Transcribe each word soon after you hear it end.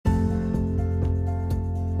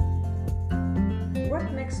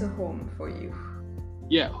makes a home for you?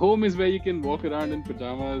 Yeah, home is where you can walk around in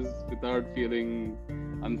pajamas without feeling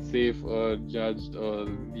unsafe or judged or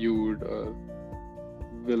viewed or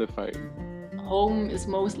vilified. Home is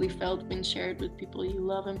mostly felt when shared with people you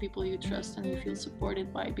love and people you trust and you feel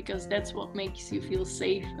supported by, because that's what makes you feel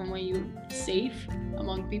safe. And when you're safe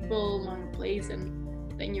among people, among a place, and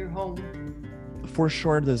then you're home. For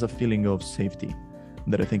sure, there's a feeling of safety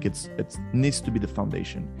that I think it needs to be the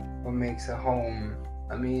foundation. What makes a home?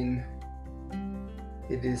 I mean,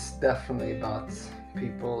 it is definitely about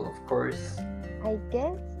people, of course. I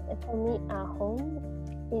guess for me, a home,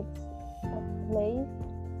 it's a place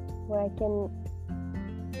where I can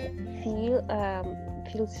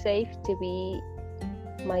feel safe to be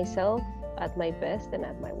myself at my best and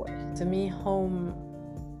at my worst. To me, home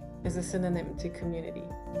is a synonym to community.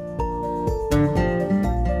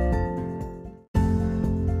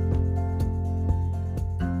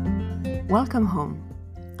 Welcome home.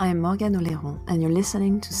 I am Morgane Oléron, and you're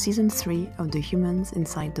listening to Season 3 of The Humans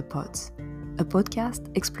Inside the Pods, a podcast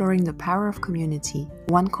exploring the power of community,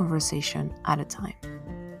 one conversation at a time.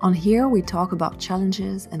 On here, we talk about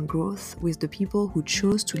challenges and growth with the people who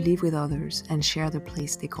chose to live with others and share the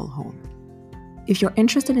place they call home. If you're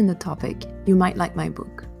interested in the topic, you might like my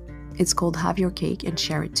book. It's called Have Your Cake and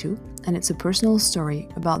Share It Too, and it's a personal story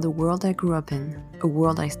about the world I grew up in, a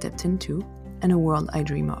world I stepped into, and a world I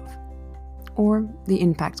dream of. Or the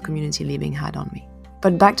impact community living had on me.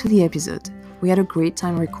 But back to the episode. We had a great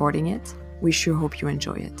time recording it. We sure hope you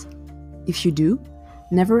enjoy it. If you do,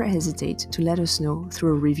 never hesitate to let us know through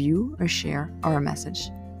a review, a share, or a message.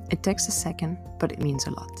 It takes a second, but it means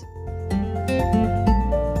a lot.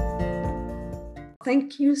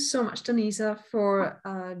 Thank you so much, Denisa, for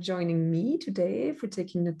joining me today, for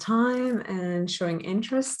taking the time and showing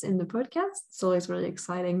interest in the podcast. It's always really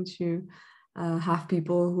exciting to have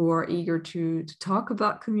people who are eager to talk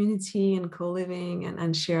about community and co-living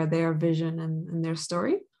and share their vision and their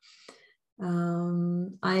story.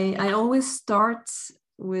 I always start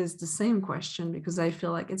with the same question because I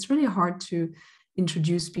feel like it's really hard to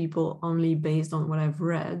introduce people only based on what I've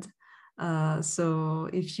read. So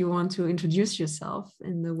if you want to introduce yourself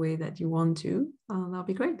in the way that you want to, that'll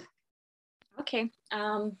be great. Okay,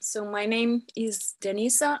 so my name is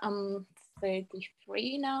Denisa. I'm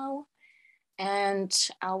 33 now. And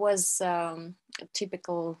I was a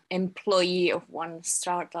typical employee of one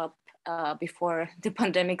startup before the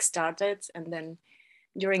pandemic started. And then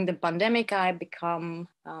during the pandemic, I become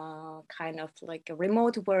kind of like a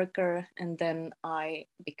remote worker. And then I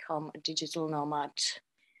become a digital nomad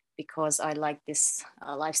because I like this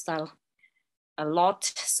lifestyle a lot.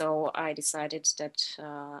 So I decided that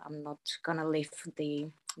I'm not gonna live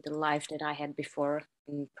the life that I had before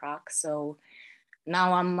in Prague. So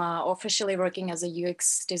now I'm officially working as a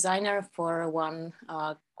UX designer for one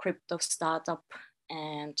crypto startup,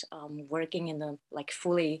 and working in a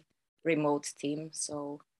fully remote team.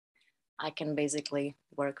 So I can basically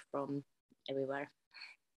work from everywhere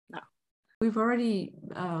now. We've already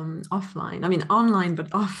online,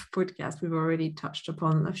 but off podcast, we've already touched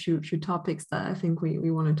upon a few topics that I think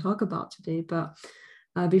we want to talk about today. But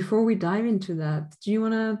before we dive into that, do you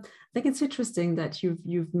want to? I think it's interesting that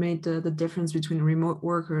you've made the difference between remote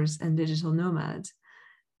workers and digital nomads,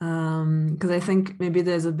 because I think maybe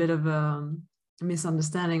there's a bit of a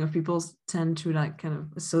misunderstanding of people tend to kind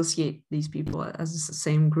of associate these people as the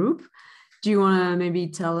same group. Do you want to maybe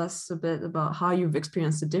tell us a bit about how you've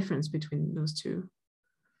experienced the difference between those two?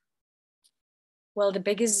 Well, the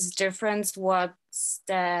biggest difference was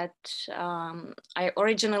that I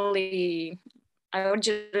originally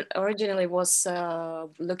was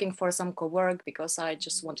looking for some co-work because I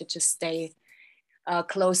just wanted to stay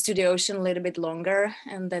close to the ocean a little bit longer.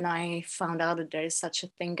 And then I found out that there is such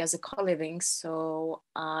a thing as a co-living. So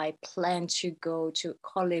I planned to go to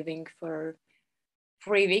co-living for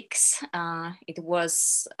 3 weeks. It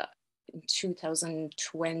was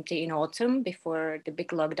 2020 in autumn before the big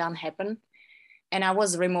lockdown happened. And I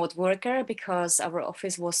was a remote worker because our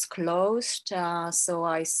office was closed. So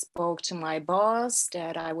I spoke to my boss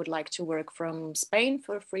that I would like to work from Spain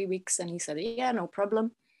for 3 weeks. And he said, yeah, no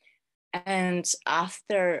problem. And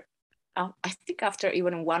after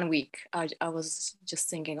even 1 week, I was just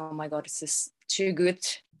thinking, oh my God, this is too good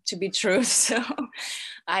to be true. So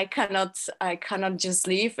I cannot just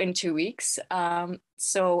leave in 2 weeks.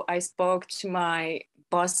 So I spoke to my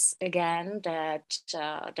boss again that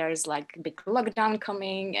there is a big lockdown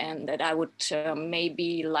coming and that I would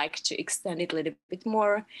maybe like to extend it a little bit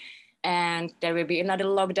more, and there will be another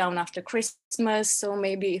lockdown after Christmas, so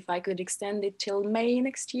maybe if I could extend it till May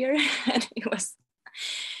next year. And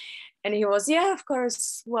And he was, yeah, of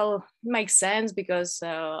course. Well, makes sense because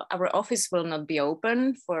our office will not be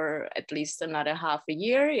open for at least another half a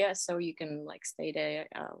year. Yeah, so you can like stay there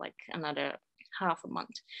like another half a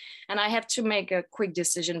month. And I have to make a quick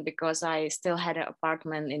decision because I still had an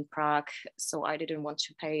apartment in Prague, so I didn't want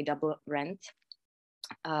to pay double rent.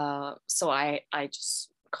 So I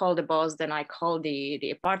just called the boss, then I called the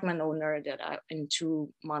apartment owner that in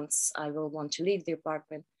 2 months I will want to leave the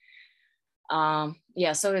apartment.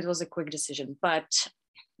 Yeah, so it was a quick decision, but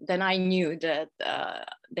then I knew that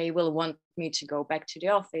they will want me to go back to the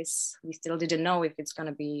office. We still didn't know if it's going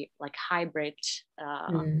to be like hybrid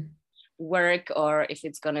work or if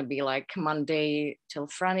it's going to be like Monday till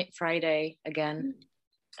Friday again.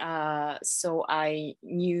 So I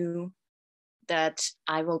knew that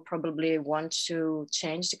I will probably want to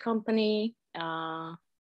change the company.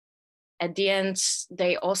 At the end,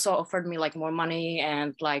 they also offered me like more money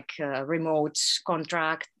and like a remote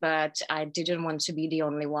contract, but I didn't want to be the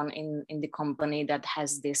only one in the company that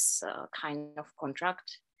has this kind of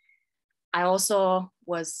contract. I also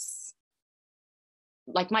was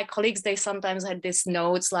like my colleagues, they sometimes had these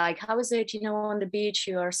notes like, how is it, on the beach,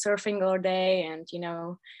 you are surfing all day and,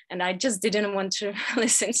 and I just didn't want to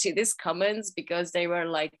listen to these comments because they were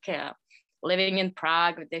like, living in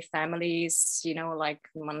Prague with their families, like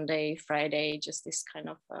Monday, Friday, just this kind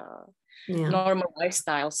of normal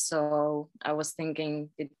lifestyle. So I was thinking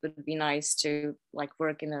it would be nice to like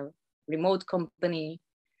work in a remote company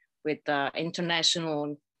with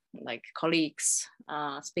international like colleagues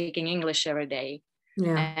speaking English every day,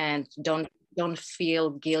 and don't feel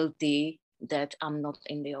guilty that I'm not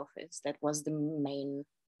in the office. That was the main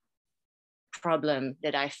problem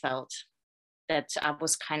that I felt, that I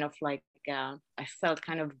was kind of like, I felt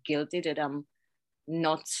kind of guilty that I'm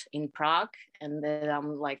not in Prague and that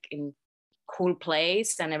I'm like in cool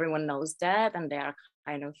place and everyone knows that and they are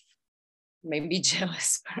kind of maybe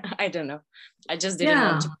jealous. I don't know. I just didn't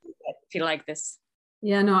want to feel like this.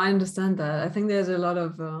 Yeah, no, I understand that. I think there's a lot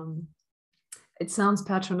of, it sounds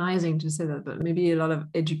patronizing to say that, but maybe a lot of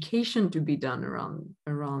education to be done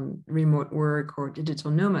around remote work or digital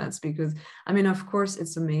nomads, because I mean, of course,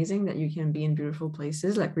 it's amazing that you can be in beautiful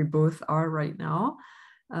places like we both are right now.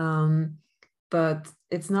 But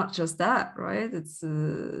it's not just that, right? It's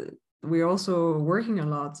we're also working a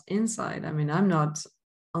lot inside. I mean, I'm not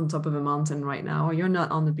on top of a mountain right now. You're not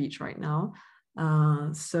on the beach right now.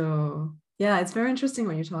 So yeah, it's very interesting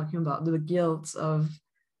when you're talking about the guilt of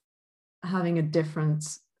having a different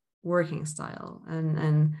working style.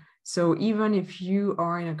 And so even if you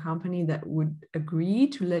are in a company that would agree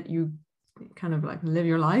to let you kind of like live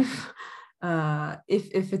your life,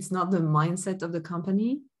 if it's not the mindset of the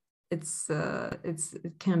company, it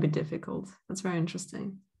can be difficult. That's very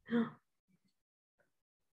interesting.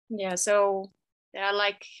 Yeah, so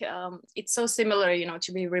like it's so similar,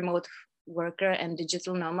 to be remote worker and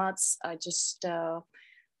digital nomads. I just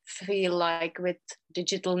feel like with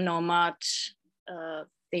digital nomad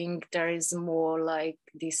thing, there is more like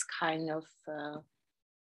this kind of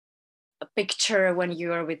a picture when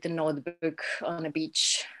you are with the notebook on a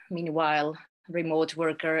beach. Meanwhile, remote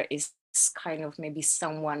worker is kind of maybe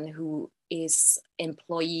someone who is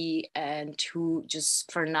employee and who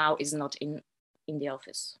just for now is not in the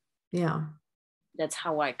office. Yeah, that's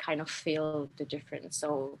how I kind of feel the difference.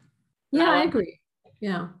 So yeah, I agree.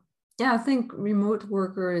 Yeah, I think remote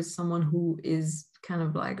worker is someone who is kind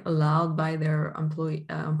of like allowed by their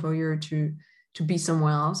employer to be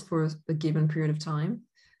somewhere else for a given period of time.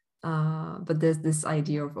 But there's this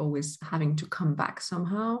idea of always having to come back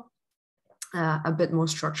somehow, a bit more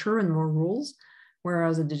structure and more rules,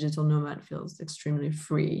 whereas a digital nomad feels extremely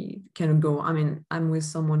free, can go. I mean, I'm with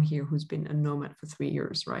someone here who's been a nomad for 3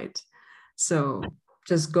 years, right? So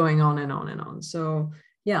just going on and on and on. So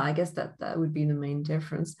yeah, I guess that would be the main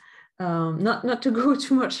difference. Not to go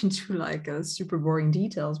too much into like super boring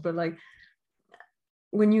details, but like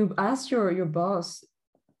when you ask your boss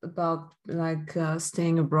about like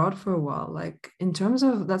staying abroad for a while, like in terms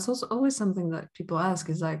of, that's also always something that people ask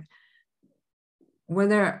is like, were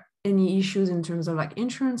there any issues in terms of like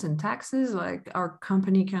insurance and taxes? Like our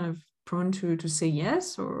company kind of prone to say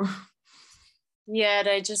yes, or? Yeah,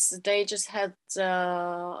 they just had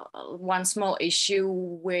one small issue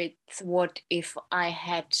with what if I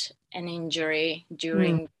had an injury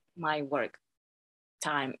during my work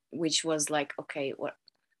time, which was like, okay, what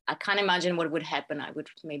I can't imagine what would happen. I would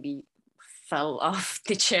maybe fell off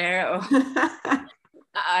the chair or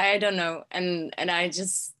I don't know. And I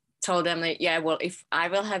just told them that, yeah, well, if I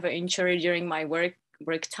will have an injury during my work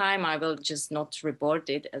time, I will just not report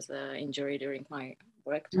it as an injury during my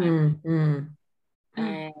work time.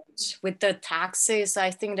 And with the taxes,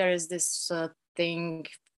 I think there is this thing,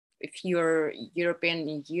 if you're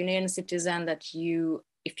European Union citizen, that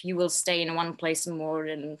if you will stay in one place more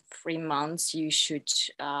than 3 months, you should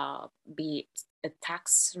be a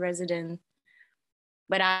tax resident.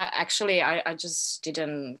 But I just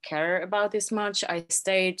didn't care about this much. I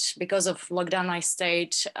stayed, because of lockdown, I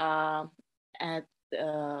stayed at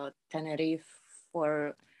Tenerife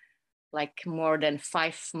for like more than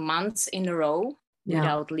 5 months in a row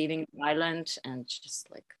without leaving the island, and just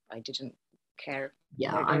like I didn't care.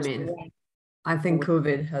 I mean, I think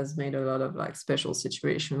COVID has made a lot of like special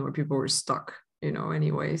situation where people were stuck,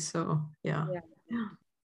 anyway. So yeah.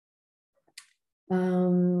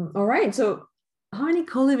 All right. So how many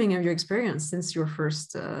co-living have you experienced since your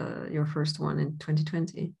first one in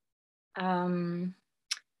 2020?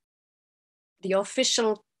 The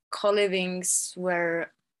official co-livings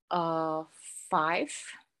were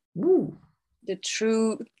 5. Ooh. The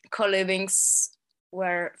true co-livings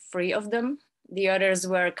were 3 of them. The others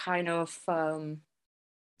were kind of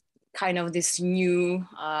this new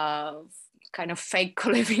kind of fake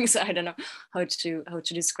co-livings. I don't know how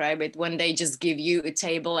to describe it, when they just give you a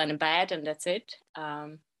table and a bed and that's it.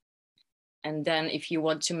 And then if you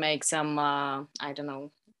want to make some I don't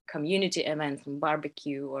know, community event, some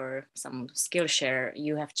barbecue or some Skillshare,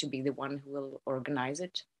 you have to be the one who will organize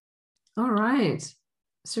it. All right,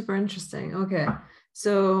 super interesting. Okay,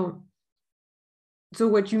 so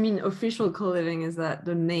what you mean official co-living is that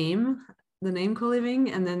the name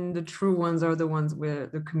co-living, and then the true ones are the ones where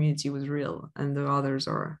the community was real, and the others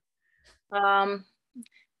are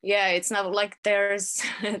yeah, it's not like there's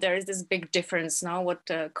this big difference now what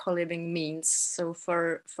co-living means. So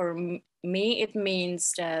for me it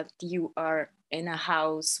means that you are in a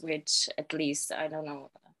house with at least, I don't know,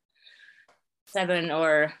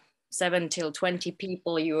 7 till 20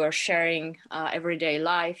 people. You are sharing everyday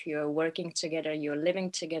life, you are working together, you're living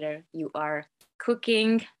together, you are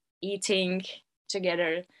cooking, eating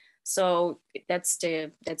together. So that's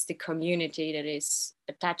the community that is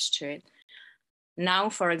attached to it. Now,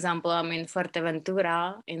 for example, I'm in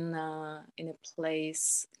Fuerteventura in a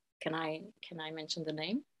place. Can I mention the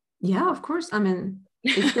name? Yeah, of course. I mean,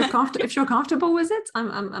 if you're comfortable with it, I'm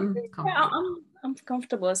comfortable. Yeah, I'm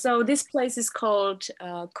comfortable. So this place is called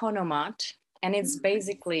Nomad, and it's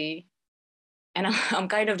basically, and I'm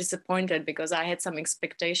kind of disappointed because I had some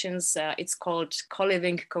expectations. It's called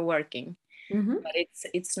co-living, co-working, but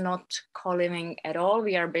it's not co-living at all.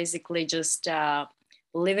 We are basically just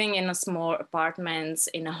living in a small apartments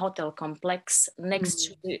in a hotel complex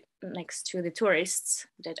next to the tourists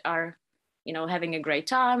that are, having a great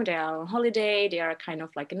time. They are on holiday. They are kind of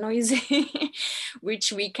like noisy,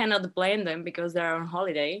 which we cannot blame them because they're on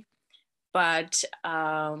holiday. But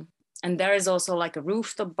and there is also like a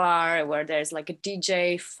rooftop bar where there's like a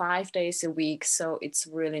DJ 5 days a week. So it's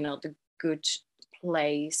really not a good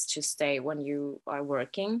place to stay when you are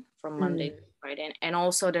working from Monday to Friday. And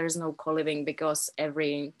also there's no co-living because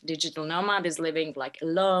every digital nomad is living like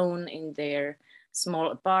alone in their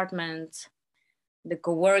small apartment. The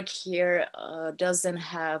co-work here doesn't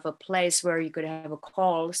have a place where you could have a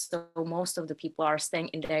call. So most of the people are staying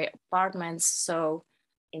in their apartments. So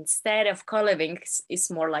instead of co-living,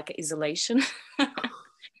 it's more like isolation.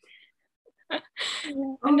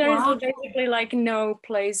 And there is basically like no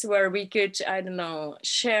place where we could, I don't know,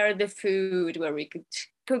 share the food, where we could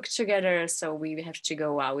cook together. So we have to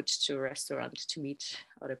go out to a restaurant to meet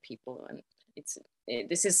other people. And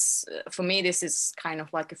this is, for me, this is kind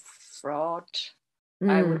of like a fraud,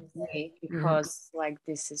 I would say, because like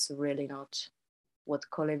this is really not what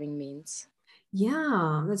co-living means.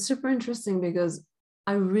 Yeah, that's super interesting because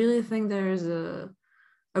I really think there is a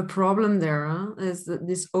problem there, is that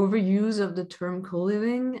this overuse of the term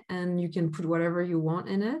co-living, and you can put whatever you want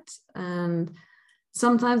in it. And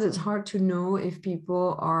sometimes it's hard to know if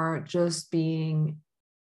people are just being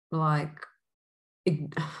like,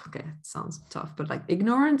 okay, it sounds tough, but like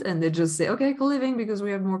ignorant, and they just say, okay, co-living because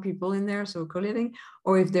we have more people in there, so co-living,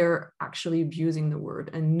 or if they're actually abusing the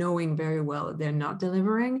word and knowing very well that they're not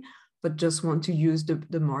delivering, but just want to use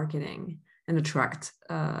the marketing and attract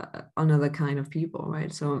another kind of people,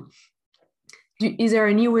 right? So is there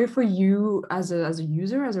any way for you as a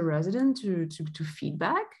user, as a resident, to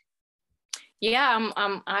feedback? Yeah,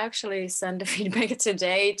 I actually sent the feedback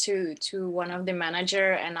today to one of the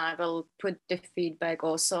manager, and I will put the feedback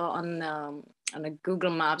also on a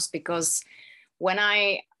Google Maps, because when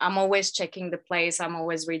I'm always checking the place, I'm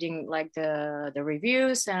always reading like the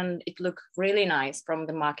reviews, and it looked really nice from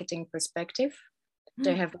the marketing perspective.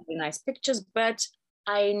 They have really nice pictures, but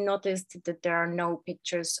I noticed that there are no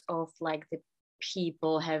pictures of like the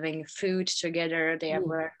people having food together. There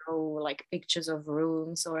were no like pictures of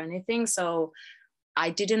rooms or anything. So I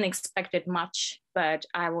didn't expect it much, but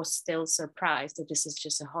I was still surprised that this is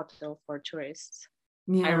just a hotel for tourists.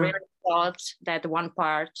 Yeah. I really thought that one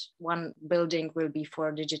building will be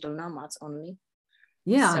for digital nomads only.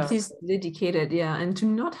 Yeah, So, at least dedicated. Yeah. And to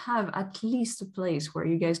not have at least a place where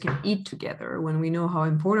you guys can eat together when we know how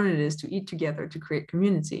important it is to eat together to create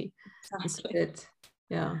community. It's a bit,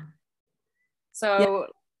 yeah. So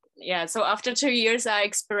so after 2 years, I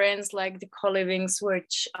experienced like the co-livings,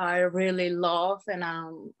 which I really love, and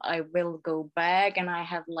I will go back, and I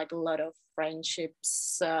have like a lot of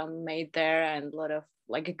friendships made there, and a lot of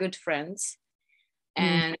like good friends.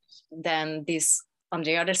 And then this, on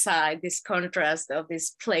the other side, this contrast of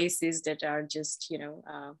these places that are just, you know,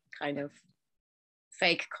 kind of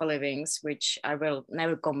fake co-livings, which I will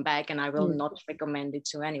never come back, and I will not recommend it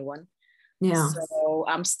to anyone. Yeah. So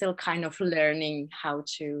I'm still kind of learning how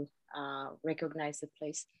to recognize the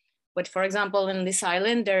place. But for example, in this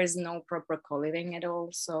island, there is no proper co-living at all.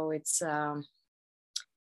 So it's,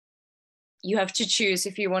 you have to choose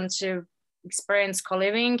if you want to experience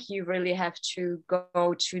co-living, you really have to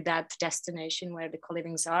go to that destination where the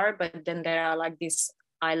co-livings are. But then there are like these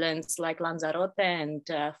islands like Lanzarote and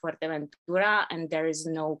Fuerteventura, and there is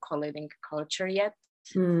no co-living culture yet.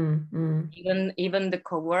 Even the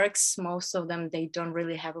co-works, most of them, they don't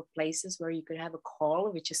really have a places where you could have a call,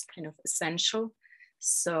 which is kind of essential.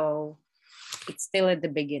 So it's still at the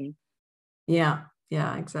beginning. Yeah,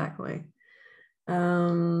 exactly.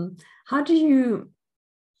 How do you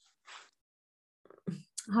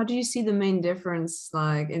see the main difference,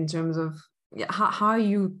 like in terms of how are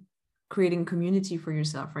you creating community for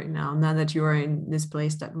yourself right now that you are in this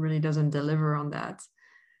place that really doesn't deliver on that?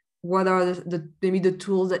 What are the maybe the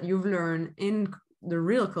tools that you've learned in the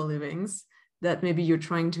real co-livings that maybe you're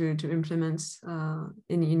trying to implement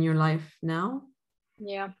in your life now?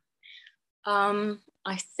 Yeah,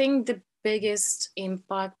 I think the biggest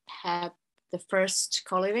impact had the first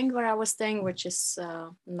co-living where I was staying, which is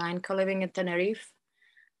 9 co-living in Tenerife,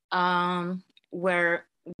 where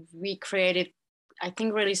we created, I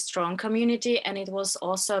think, really strong community. And it was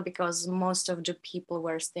also because most of the people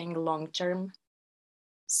were staying long-term.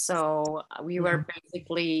 So we were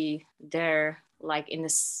basically there like in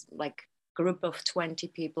this like group of 20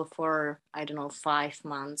 people for, I don't know, 5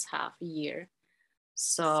 months, half a year.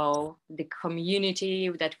 So the community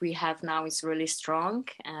that we have now is really strong,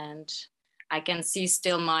 and I can see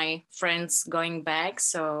still my friends going back.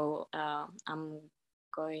 So I'm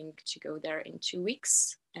going to go there in 2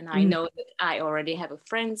 weeks, and I know that I already have a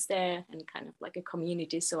friends there and kind of like a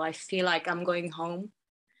community. So I feel like I'm going home.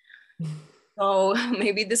 So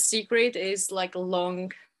maybe the secret is like a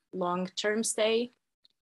long-term stay.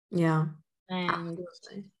 Yeah. And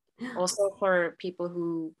also for people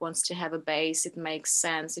who wants to have a base, it makes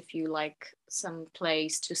sense if you like some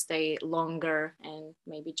place to stay longer and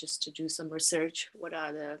maybe just to do some research. What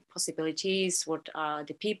are the possibilities? What are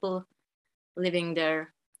the people living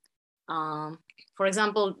there? For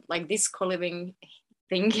example, like this co-living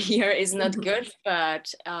thing here is not good,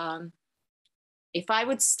 but if I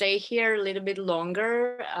would stay here a little bit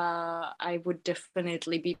longer, I would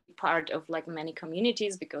definitely be part of like many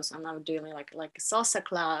communities, because I'm now doing like a salsa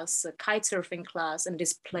class, a kite surfing class, and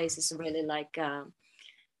this place is really like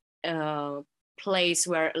a place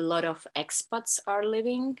where a lot of expats are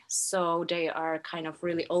living. So they are kind of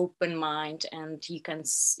really open mind, and you can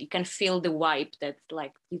feel the vibe that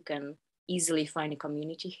like you can easily find a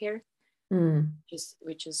community here.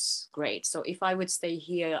 Which is great. So if I would stay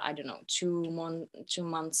here, I don't know, 2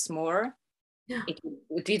 months more,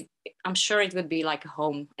 I'm sure it would be like a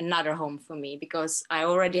home, another home for me, because I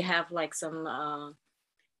already have like some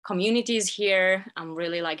communities here. I'm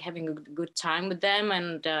really like having a good time with them,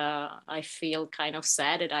 and I feel kind of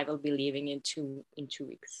sad that I will be leaving in 2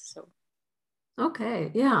 weeks. So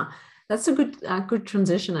okay, yeah, that's a good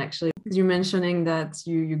transition actually. You're mentioning that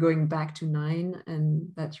you're going back to 9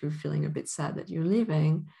 and that you're feeling a bit sad that you're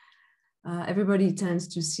leaving. Everybody tends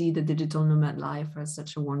to see the digital nomad life as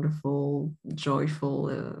such a wonderful, joyful,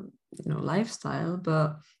 lifestyle,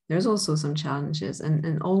 but there's also some challenges,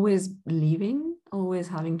 and always leaving, always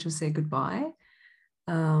having to say goodbye.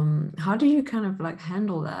 How do you kind of like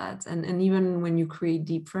handle that? And even when you create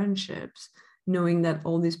deep friendships, knowing that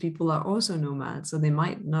all these people are also nomads, so they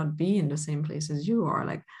might not be in the same place as you are,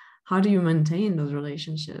 like, how do you maintain those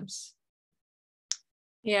relationships?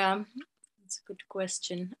 Yeah, that's a good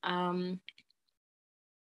question. I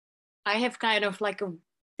have kind of like a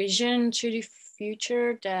vision to the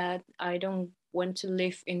future that I don't want to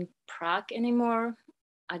live in Prague anymore.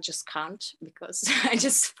 I just can't because I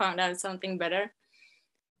just found out something better.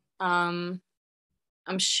 I'm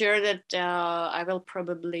sure that I will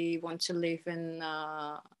probably want to live in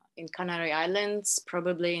Canary Islands,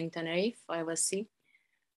 probably in Tenerife. I will see.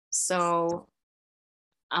 So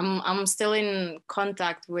I'm still in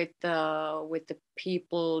contact with the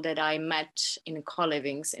people that I met in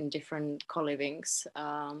co-livings, in different co-livings.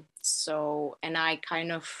 So, and I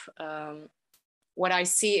kind of what I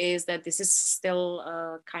see is that this is still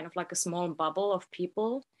kind of like a small bubble of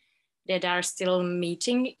people that are still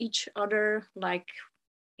meeting each other, like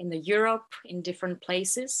in the Europe, in different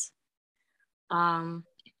places.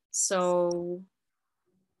 So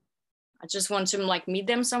I just want to like meet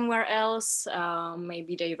them somewhere else.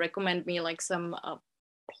 Maybe they recommend me like some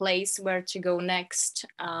place where to go next.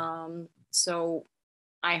 So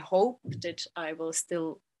I hope that I will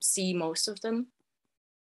still see most of them.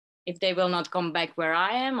 If they will not come back where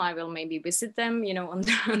I am, I will maybe visit them, you know, on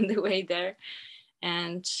the way there.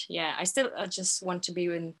 And yeah, I just want to be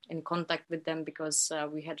in contact with them because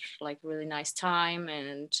we had like really nice time,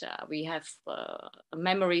 and we have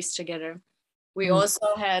memories together. We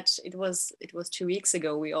also had, it was 2 weeks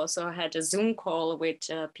ago, we also had a Zoom call with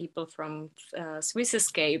people from Swiss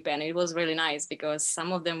Escape, and it was really nice because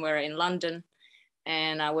some of them were in London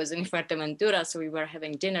and I was in Fuerteventura, so we were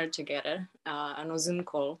having dinner together on a Zoom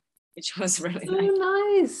call, which was really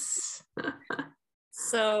nice.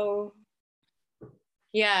 So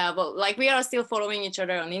yeah, but like we are still following each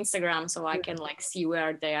other on Instagram, so I can like see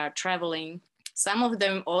where they are traveling. Some of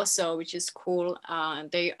them also, which is cool,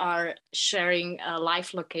 they are sharing a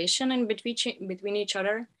live location in between each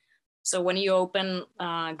other. So when you open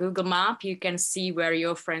Google Map, you can see where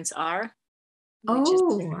your friends are.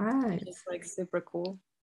 Right. It's like super cool.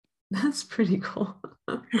 That's pretty cool.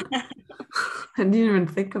 I didn't even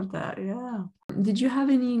think of that. Yeah. Did you have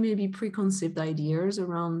any maybe preconceived ideas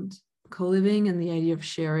around co-living and the idea of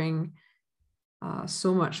sharing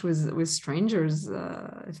so much with strangers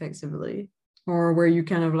effectively? Or were you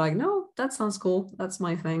kind of like, no, that sounds cool, that's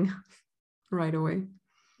my thing right away?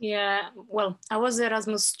 Yeah, well, I was an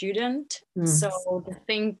Erasmus student. So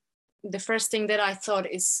the first thing that I thought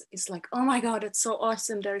is like, oh my God, it's so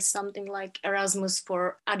awesome. There's something like Erasmus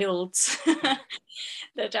for adults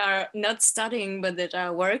that are not studying, but that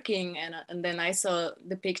are working. And then I saw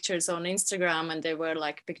the pictures on Instagram, and they were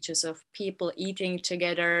like pictures of people eating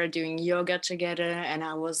together, doing yoga together. And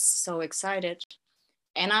I was so excited.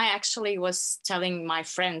 And I actually was telling my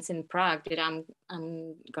friends in Prague that I'm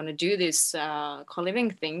gonna do this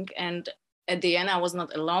co-living thing. And at the end, I was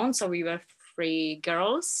not alone. So we were 3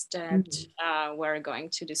 girls that were going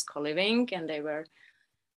to this co-living, and they were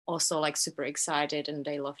also like super excited and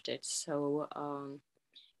they loved it. So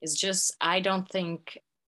it's just, I don't think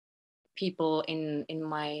people in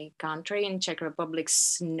my country, in Czech Republic,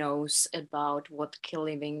 knows about what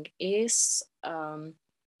co-living is.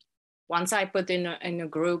 Once I put in a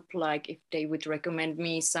group, like if they would recommend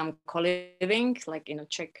me some co-living, like in a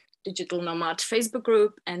Czech Digital Nomad Facebook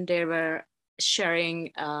group, and they were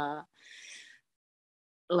sharing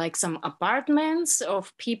like some apartments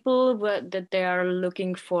of people that they are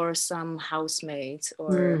looking for some housemates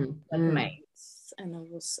or flatmates. And I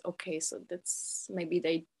was, okay, so that's, maybe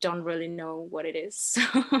they don't really know what it is.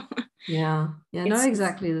 Yeah, not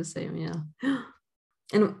exactly the same. Yeah.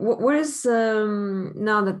 And what is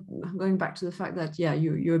now, that going back to the fact that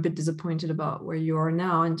you're a bit disappointed about where you are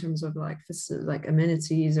now in terms of like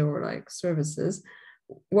amenities or like services,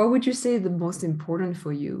 what would you say the most important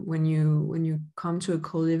for you when you come to a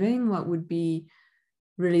co-living? What would be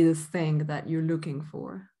really the thing that you're looking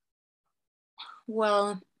for?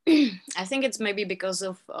 Well, I think it's maybe because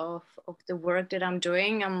of the work that I'm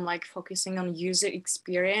doing. I'm like focusing on user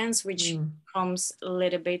experience, which comes a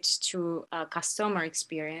little bit to customer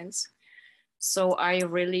experience. So I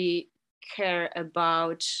really care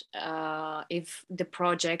about if the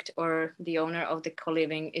project or the owner of the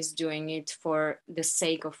co-living is doing it for the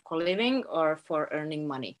sake of co-living or for earning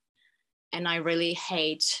money. And I really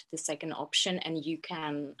hate the second option, and you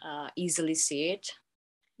can easily see it.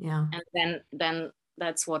 Yeah. And then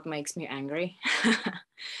that's what makes me angry.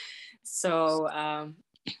 So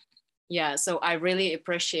so I really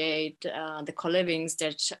appreciate the co-livings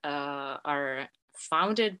that are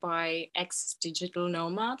founded by ex-digital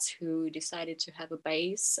nomads who decided to have a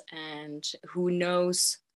base and who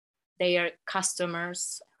knows their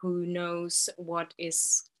customers, who knows what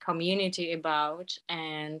is community about,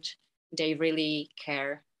 and they really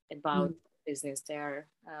care about business there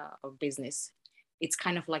or business. It's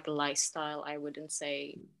kind of like a lifestyle. I wouldn't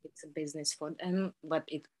say it's a business for them, but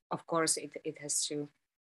it, of course, it has to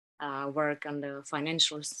work on the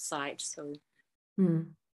financial side. So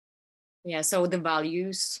yeah, so the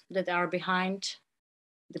values that are behind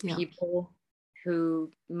the people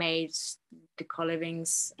who made the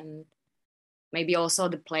co-livings, and maybe also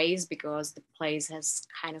the place, because the place has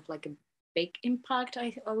kind of like a big impact,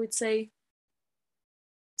 I would say.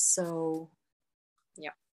 So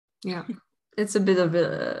yeah, it's a bit of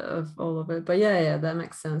all of it, but yeah, that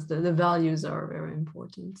makes sense. The values are very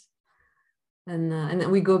important, and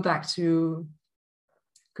then we go back to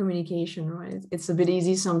communication, right? It's a bit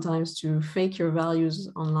easy sometimes to fake your values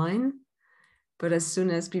online, but as soon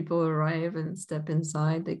as people arrive and step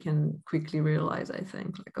inside, they can quickly realize, I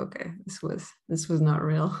think, like, okay, this was not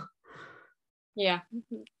real. Yeah,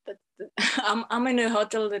 I'm in a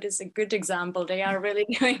hotel that is a good example. They are really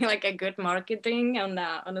doing like a good marketing on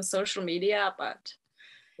a social media, but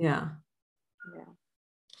yeah.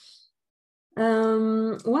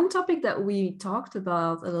 One topic that we talked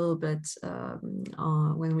about a little bit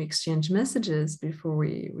when we exchanged messages before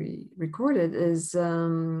we recorded is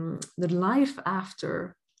the life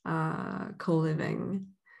after co-living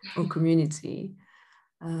or community.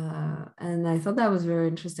 And I thought that was very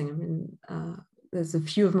interesting. I mean, there's a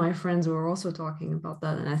few of my friends who are also talking about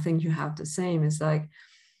that, and I think you have the same. It's like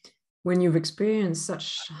when you've experienced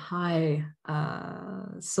such high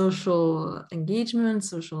social engagement,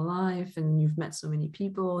 social life, and you've met so many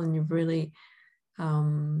people, and you've really,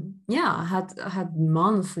 had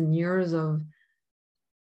months and years of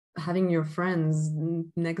having your friends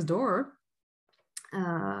next door.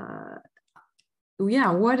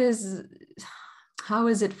 How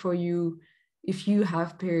is it for you if you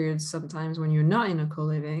have periods sometimes when you're not in a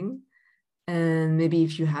co-living, and maybe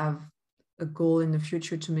if you have a goal in the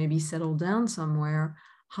future to maybe settle down somewhere,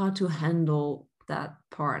 how to handle that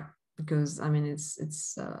part? Because I mean,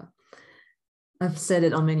 it's I've said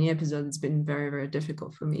it on many episodes, it's been very, very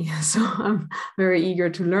difficult for me. So I'm very eager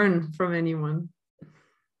to learn from anyone.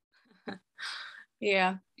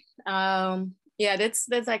 Yeah.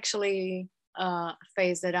 That's actually a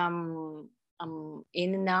phase that I'm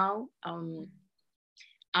in now.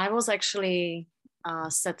 I was actually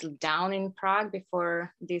settled down in Prague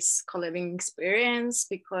before this co-living experience,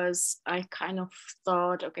 because I kind of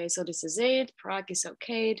thought, okay, so this is it. Prague is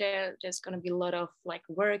okay. There's going to be a lot of like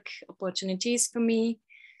work opportunities for me.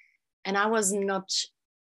 And I was not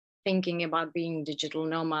thinking about being digital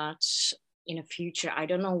nomad in the future. I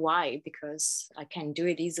don't know why, because I can do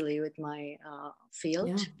it easily with my field.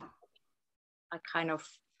 Yeah. I kind of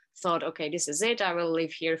thought, okay, this is it. I will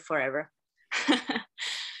live here forever.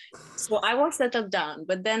 So I was settled down,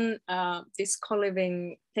 but then this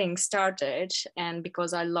co-living thing started, and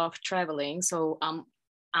because I love traveling, so I'm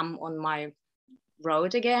on my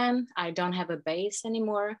road again. I don't have a base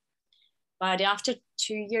anymore. But after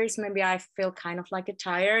 2 years, maybe I feel kind of like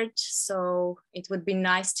tired. So it would be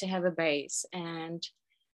nice to have a base. And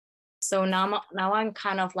so now I'm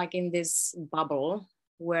kind of like in this bubble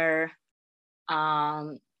where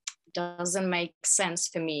doesn't make sense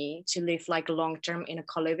for me to live like long term in a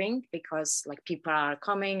co-living, because like people are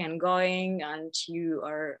coming and going, and you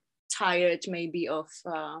are tired maybe of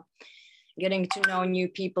getting to know new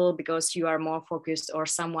people, because you are more focused, or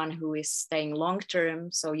someone who is staying long term,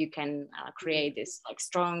 so you can create this like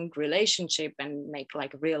strong relationship and make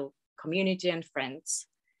like real community and friends.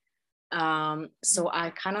 So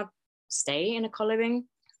I cannot stay in a co-living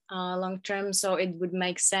long term, so it would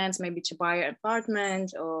make sense maybe to buy an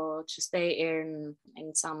apartment or to stay in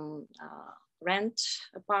some rent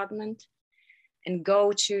apartment and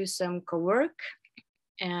go to some co-work,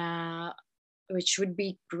 which would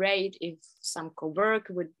be great if some co-work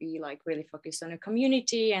would be like really focused on a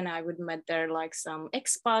community, and I would meet there like some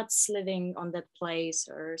expats living on that place,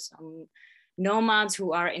 or some nomads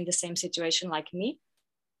who are in the same situation like me.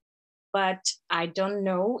 But I don't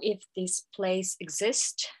know if this place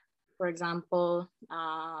exists. For example,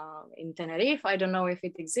 in Tenerife, I don't know if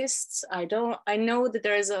it exists. I know that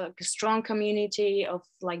there is a strong community of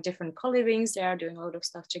like different co-livings. They are doing a lot of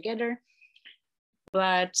stuff together,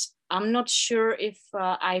 but I'm not sure if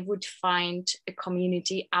I would find a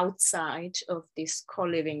community outside of this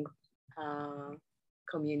co-living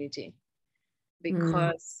community,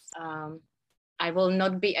 because I will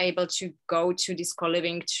not be able to go to this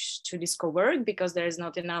co-living, to this co-work, because there is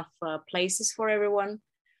not enough places for everyone.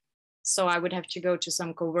 So I would have to go to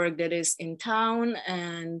some co-work that is in town,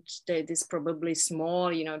 and that is probably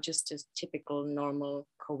small, just a typical normal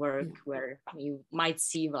co-work where you might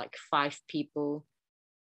see like 5 people.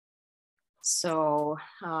 So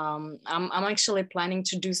I'm actually planning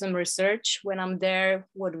to do some research when I'm there.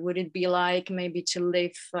 What would it be like maybe to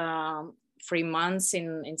live 3 months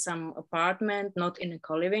in some apartment, not in a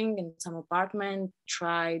co-living, in some apartment,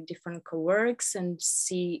 try different co-works and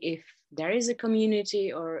see if there is a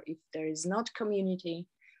community or if there is not community.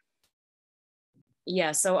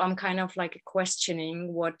 Yeah, so I'm kind of like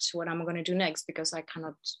questioning what I'm going to do next, because I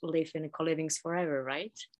cannot live in a co-livings forever,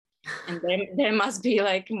 right? And then there must be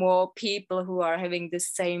like more people who are having the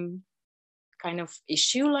same kind of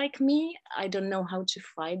issue like me. I don't know how to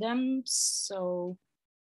find them. So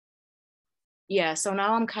yeah, so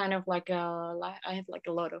now I'm kind of like I have like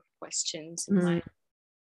a lot of questions in my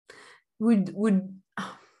would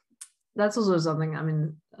that's also something, I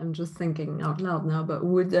mean, I'm just thinking out loud now, but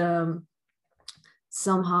would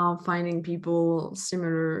somehow finding people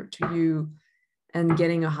similar to you and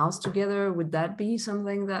getting a house together, would that be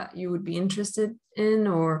something that you would be interested in?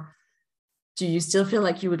 Or do you still feel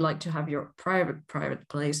like you would like to have your private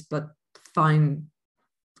place but find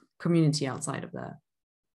community outside of that?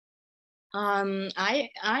 I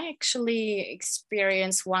actually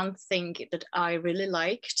experienced one thing that I really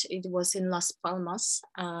liked. It was in Las Palmas.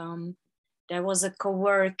 There was a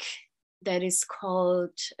co-work that is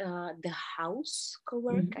called the House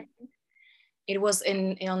Co-work, I think. It was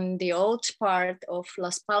in the old part of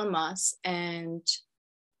Las Palmas, and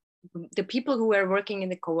the people who were working in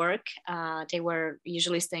the co-work, they were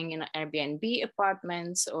usually staying in Airbnb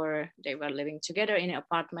apartments, or they were living together in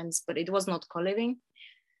apartments, but it was not co-living.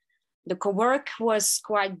 The co-work was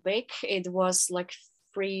quite big. It was like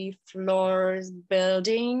 3 floors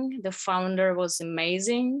building. The founder was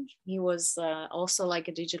amazing. He was also like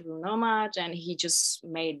a digital nomad, and he just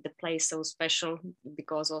made the place so special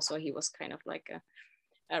because also he was kind of like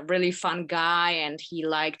a really fun guy, and he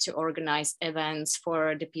liked to organize events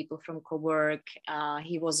for the people from co-work.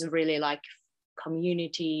 He was really like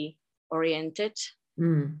community oriented.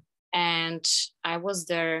 And I was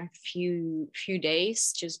there few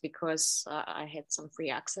days just because I had some free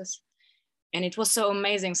access, and it was so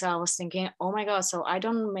amazing. So I was thinking, oh my God, so I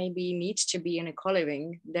don't maybe need to be in a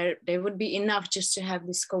co-living. There would be enough just to have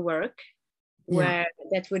this co-work, where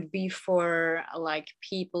that would be for like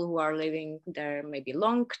people who are living there maybe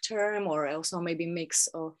long term, or also maybe mix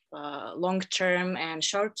of long term and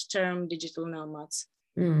short term digital nomads.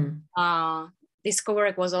 This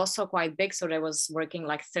co-work was also quite big, so there was working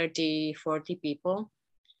like 30, 40 people.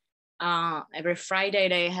 Every Friday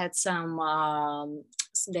they had some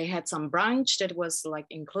brunch that was like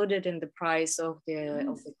included in the price of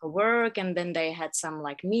the co-work, and then they had some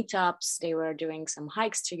like meetups. They were doing some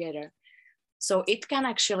hikes together. So it can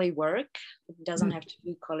actually work. It doesn't have to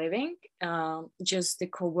be co-living. Just the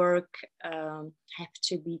co-work have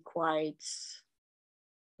to be quite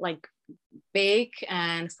like big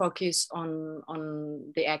and focus on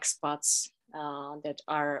the expats that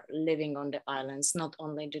are living on the islands, not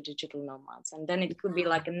only the digital nomads. And then it could be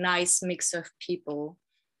like a nice mix of people.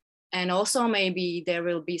 And also maybe there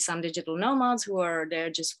will be some digital nomads who are there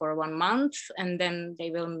just for 1 month, and then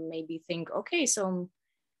they will maybe think, okay, so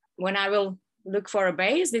when I will look for a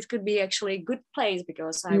base, this could be actually a good place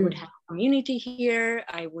because I would have a community here.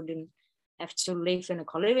 I wouldn't have to live in a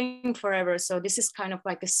co-living forever. So this is kind of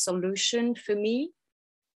like a solution for me.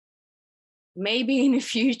 Maybe in the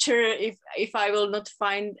future, if I will not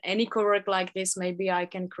find any co-work like this, maybe I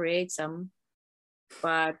can create some.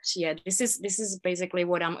 But yeah, this is basically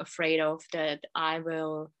what I'm afraid of, that I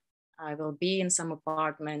will be in some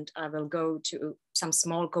apartment. I will go to some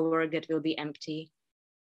small co-work that will be empty,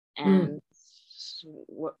 and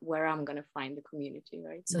where I'm gonna find the community,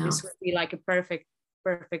 right? So this would be like a perfect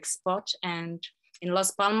spot. And in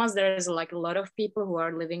Las Palmas, there is like a lot of people who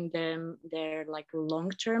are living there like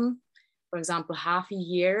long term, for example, half a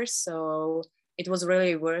year. So it was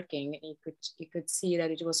really working. You could see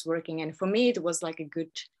that it was working, and for me it was like a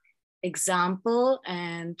good example.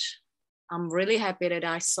 And I'm really happy that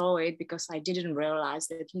I saw it, because I didn't realize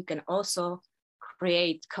that you can also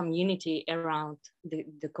create community around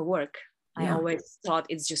the co-work. I always thought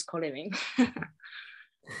it's just co-living.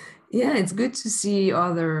 Yeah, it's good to see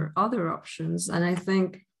other options. And I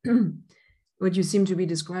think what you seem to be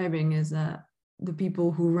describing is that the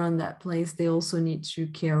people who run that place, they also need to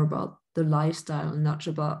care about the lifestyle, not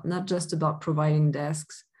just about providing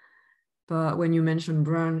desks. But when you mention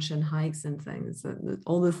brunch and hikes and things,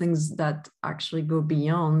 all the things that actually go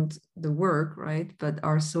beyond the work, right, but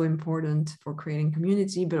are so important for creating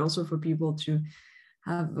community, but also for people to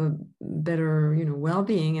have a better,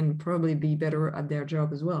 well-being, and probably be better at their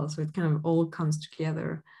job as well. So it kind of all comes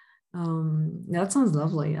together. That sounds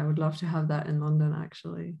lovely. I would love to have that in London,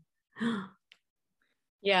 actually.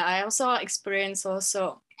 Yeah, I also experienced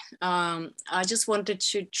I just wanted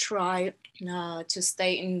to try to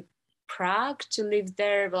stay in Prague to live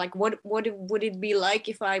there. Like, what would it be like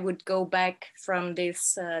if I would go back from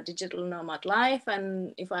this digital nomad life,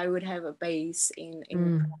 and if I would have a base in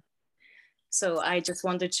Prague? So I just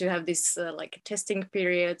wanted to have this like testing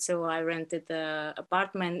period. So I rented the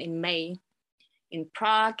apartment in May in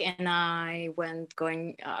Prague, and I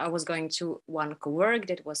was going to one co-work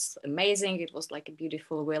that was amazing. It was like a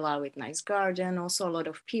beautiful villa with nice garden, also a lot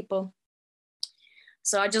of people.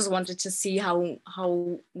 So I just wanted to see how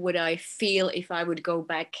would I feel if I would go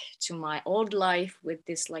back to my old life with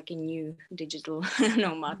this like a new digital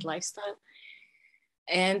nomad lifestyle.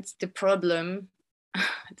 And the problem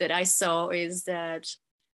that I saw is that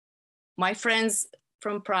my friends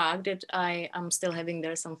from Prague, that I'm still having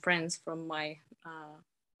there some friends from my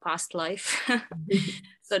past life.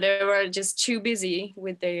 So they were just too busy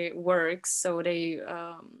with their work. So they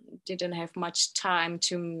didn't have much time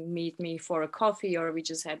to meet me for a coffee, or we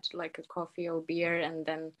just had like a coffee or beer. And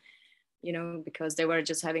then, you know, because they were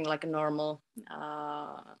just having like a normal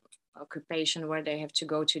occupation where they have to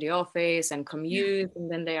go to the office and commute, and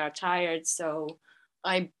then they are tired. So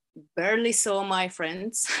I barely saw my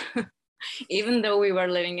friends, even though we were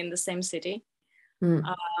living in the same city. In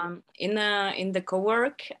the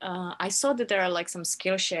co-work, I saw that there are like some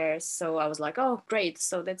skill shares. So I was like, oh, great.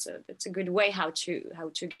 So that's a good way how to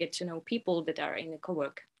get to know people that are in the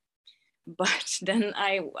co-work. But then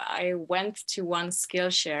I went to one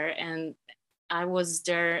skill share, and I was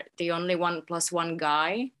there the only 1+1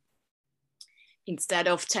 guy. Instead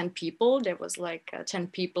of 10 people, there was like 10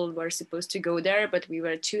 people were supposed to go there, but we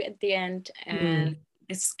were 2 at the end. And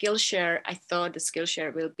the Skillshare, I thought the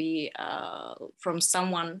Skillshare will be from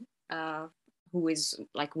someone who is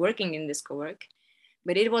like working in this co-work,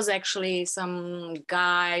 but it was actually some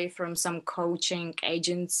guy from some coaching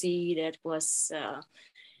agency that was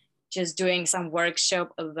just doing some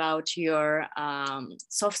workshop about your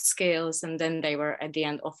soft skills, and then they were at the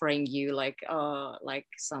end offering you like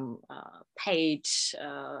some paid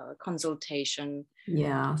consultation.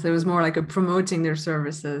 Yeah, so it was more like a promoting their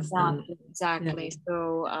services. Yeah, exactly.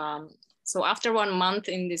 Yeah. So after 1 month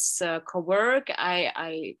in this co-work,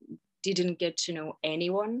 I didn't get to know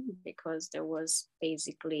anyone, because there was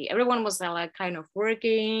basically everyone was like kind of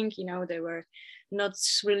working, you know, they were not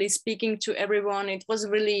really speaking to everyone. It was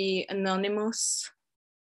really anonymous.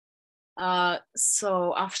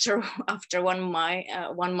 So after 1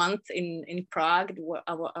 month in Prague,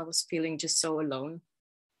 I was feeling just so alone.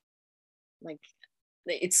 Like,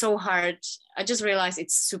 it's so hard. I just realized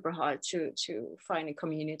it's super hard to find a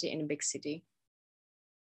community in a big city.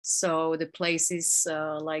 So the places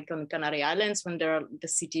like on Canary Islands, when the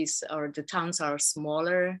cities or the towns are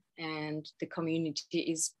smaller and the community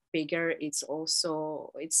is bigger, it's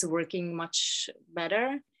working much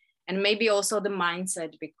better. And maybe also the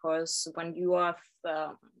mindset, because when you have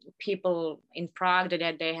people in Prague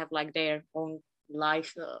that they have like their own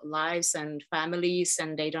lives and families,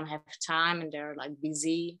 and they don't have time, and they're like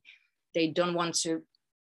busy, they don't want to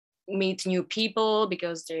meet new people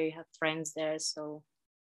because they have friends there. So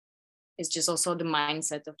it's just also the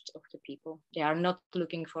mindset of the people. They are not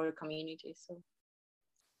looking for a community. So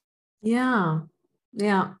yeah,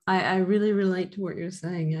 I really relate to what you're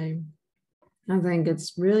saying. I think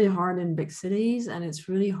it's really hard in big cities, and it's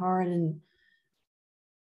really hard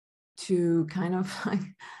to kind of like,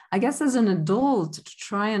 I guess as an adult, to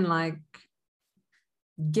try and like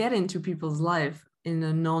get into people's life in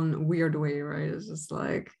a non-weird way, right? It's just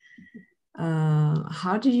like,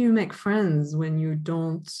 how do you make friends when you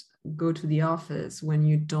don't go to the office, when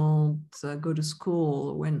you don't go to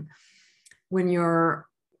school, when you're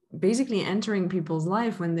basically entering people's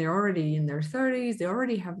life when they're already in their 30s, they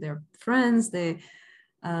already have their friends, they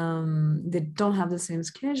don't have the same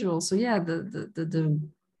schedule. So yeah, the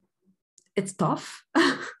it's tough.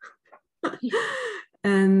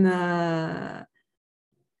 And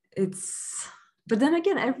but then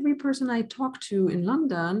again, every person I talk to in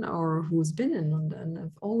London, or who's been in London,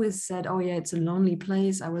 have always said, oh yeah, it's a lonely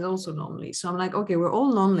place. I was also lonely. So I'm like, okay, we're all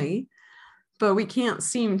lonely, but we can't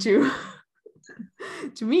seem to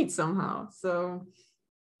to meet somehow. So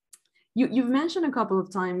you've mentioned a couple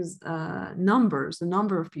of times the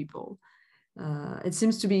number of people. It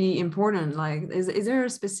seems to be important. Like, is there a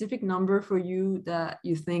specific number for you that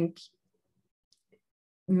you think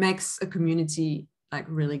makes a community like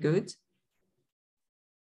really good?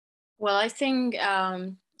 Well, I think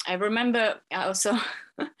I remember also,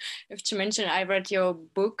 if to mention, I read your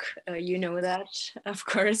book, you know that, of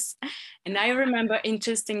course. And I remember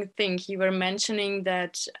interesting thing, you were mentioning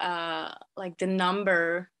that like the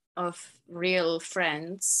number of real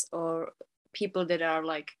friends or people that are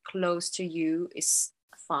like close to you is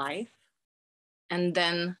 5. And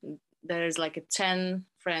then there's like a 10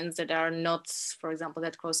 friends that are not, for example,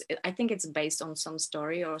 that close. I think it's based on some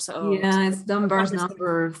story or so. Yeah, it's Dunbar's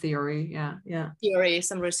number theory. Yeah. Theory,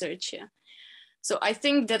 some research. Yeah. So I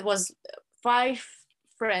think that was 5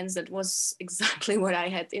 friends. That was exactly what I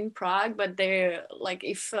had in Prague. But they're like,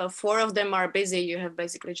 if 4 of them are busy, you have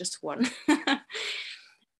basically just 1.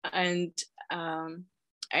 And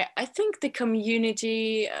I think the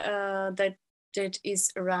community that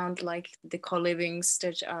is around like the co-livings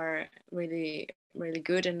that are really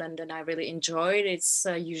good, and then I really enjoyed. It's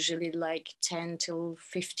usually like 10 till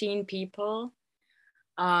 15 people,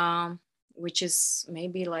 which is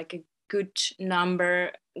maybe like a good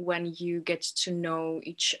number when you get to know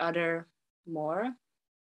each other more.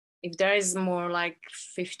 If there is more like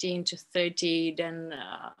 15 to 30, then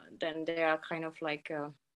they are kind of like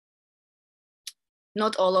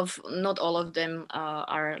not all of them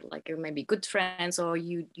are like maybe good friends, or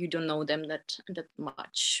you don't know them that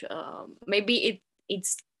much. Maybe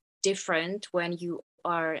it's different when you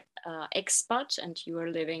are expat and you are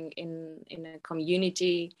living in a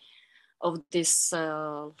community of this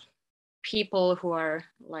people who are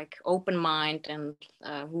like open mind and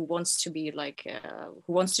who wants to be like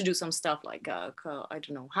who wants to do some stuff like I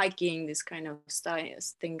don't know, hiking, this kind of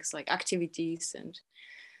things like activities and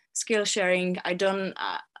skill sharing. I don't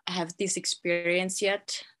have this experience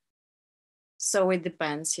yet, so it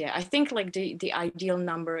depends. Yeah, I think like the ideal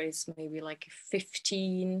number is maybe like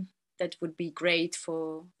 15. That would be great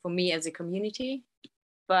for me as a community.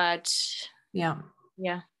 But yeah,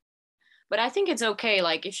 but I think it's okay.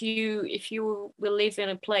 Like if you will live in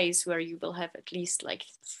a place where you will have at least like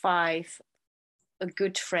 5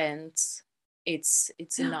 good friends, it's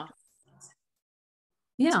enough.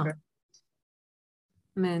 Yeah.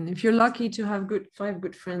 Man, if you're lucky to have 5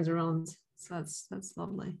 good friends around, so that's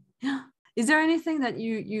lovely. Yeah. Is there anything that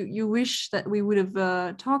you wish that we would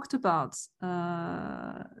have talked about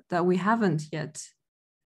that we haven't yet?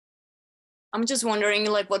 I'm just wondering,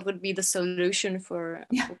 like, what would be the solution for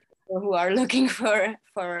people who are looking for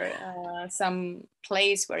some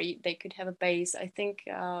place where they could have a base. I think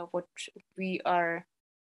what we are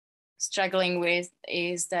struggling with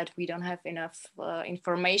is that we don't have enough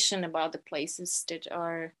information about the places that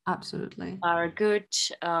are good.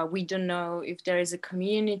 We don't know if there is a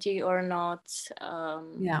community or not.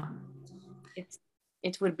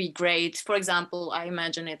 It would be great. For example, I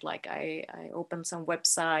imagine it like I open some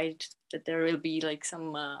website that there will be like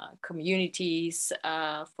some communities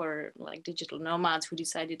for like digital nomads who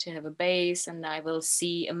decided to have a base, and I will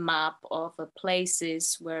see a map of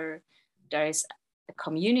places where there is a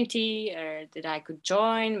community that I could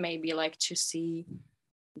join, maybe like to see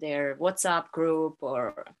their WhatsApp group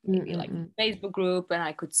or maybe like Facebook group, and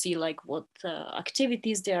I could see like what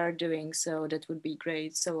activities they are doing. So that would be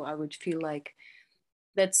great. So I would feel like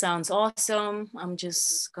that sounds awesome. I'm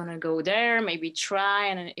just gonna go there, maybe try,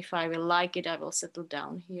 and if I will like it, I will settle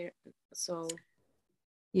down here. So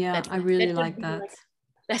yeah, I really like that.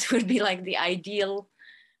 That would be like the ideal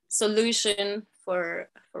solution for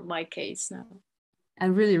my case now. I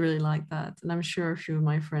really, really like that. And I'm sure a few of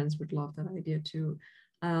my friends would love that idea too.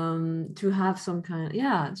 To have some kind of,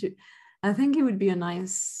 I think it would be a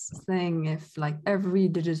nice thing if like every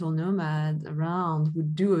digital nomad around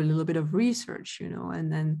would do a little bit of research, and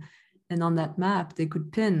on that map they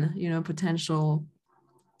could pin, potential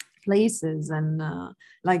places. And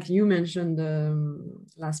like you mentioned,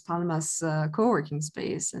 Las Palmas co-working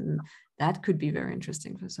space, and that could be very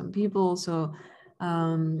interesting for some people. So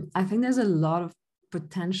I think there's a lot of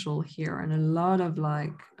potential here and a lot of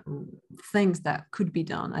like things that could be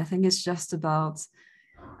done. I think it's just about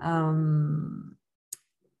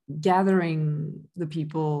gathering the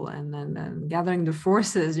people and then gathering the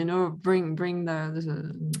forces, bring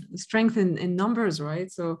the strength in numbers, right?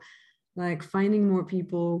 So like finding more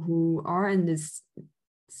people who are in this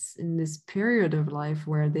period of life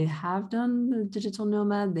where they have done the digital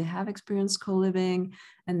nomad, they have experienced co-living,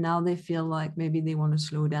 and now they feel like maybe they want to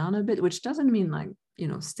slow down a bit, which doesn't mean like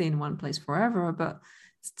stay in one place forever, but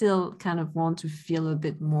still kind of want to feel a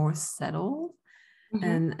bit more settled.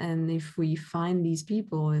 And if we find these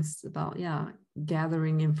people, it's about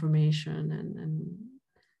gathering information and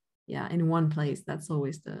in one place. That's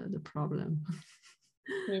always the problem.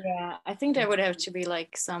 Yeah, I think there would have to be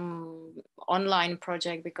like some online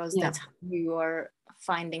project, because that's how you are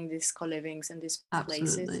finding these co-livings and these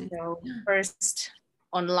places. So first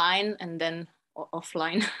online and then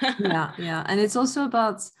offline. yeah, and it's also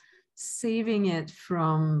about saving it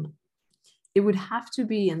from it would have to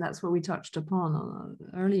be, and that's what we touched upon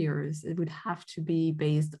earlier, is it would have to be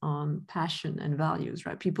based on passion and values,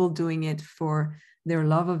 right? People doing it for their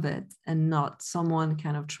love of it, and not someone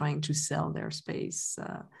kind of trying to sell their space.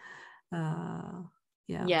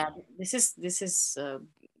 Yeah, this is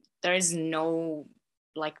there is no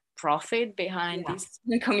like profit behind these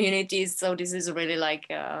communities, so this is really like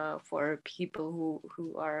for people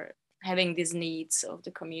who are having these needs of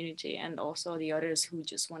the community, and also the others who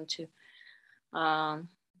just want to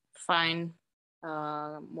find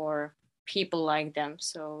more people like them.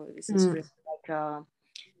 So this is really like a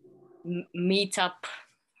meetup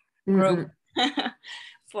group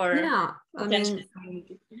for potential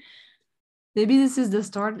community. Maybe this is the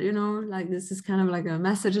start, like this is kind of like a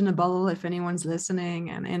message in a bottle if anyone's listening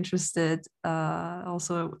and interested,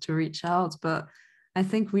 also to reach out. But I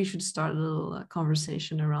think we should start a little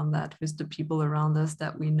conversation around that with the people around us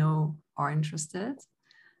that we know are interested.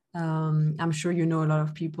 I'm sure you know a lot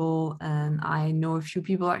of people, and I know a few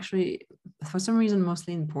people actually, for some reason,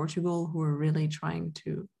 mostly in Portugal, who are really trying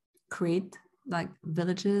to create like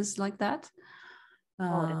villages like that.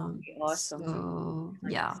 That'd be awesome. So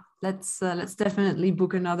yeah, let's definitely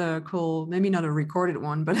book another call, maybe not a recorded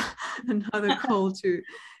one, but another call to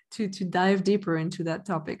dive deeper into that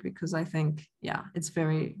topic, because I think it's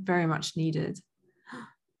very, very much needed.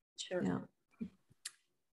 Sure. Yeah.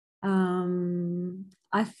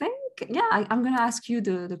 I think I'm gonna ask you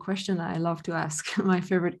the question I love to ask. My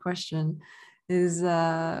favorite question is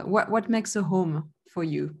what makes a home for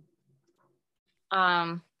you?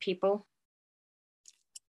 People.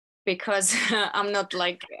 Because I'm not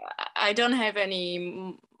like, I don't have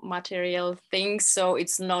any material things, so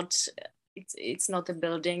it's not a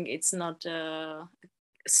building, it's not a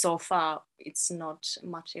sofa, it's not a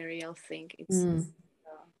material thing,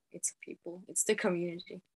 it's people, it's the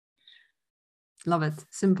community. Love it.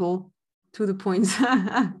 Simple, to the point.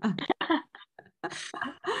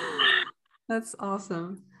 That's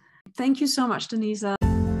awesome. Thank you so much, Denisa.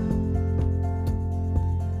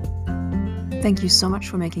 Thank you so much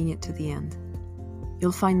for making it to the end.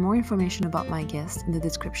 You'll find more information about my guest in the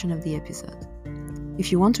description of the episode.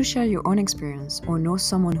 If you want to share your own experience or know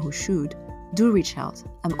someone who should, do reach out.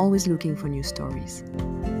 I'm always looking for new stories.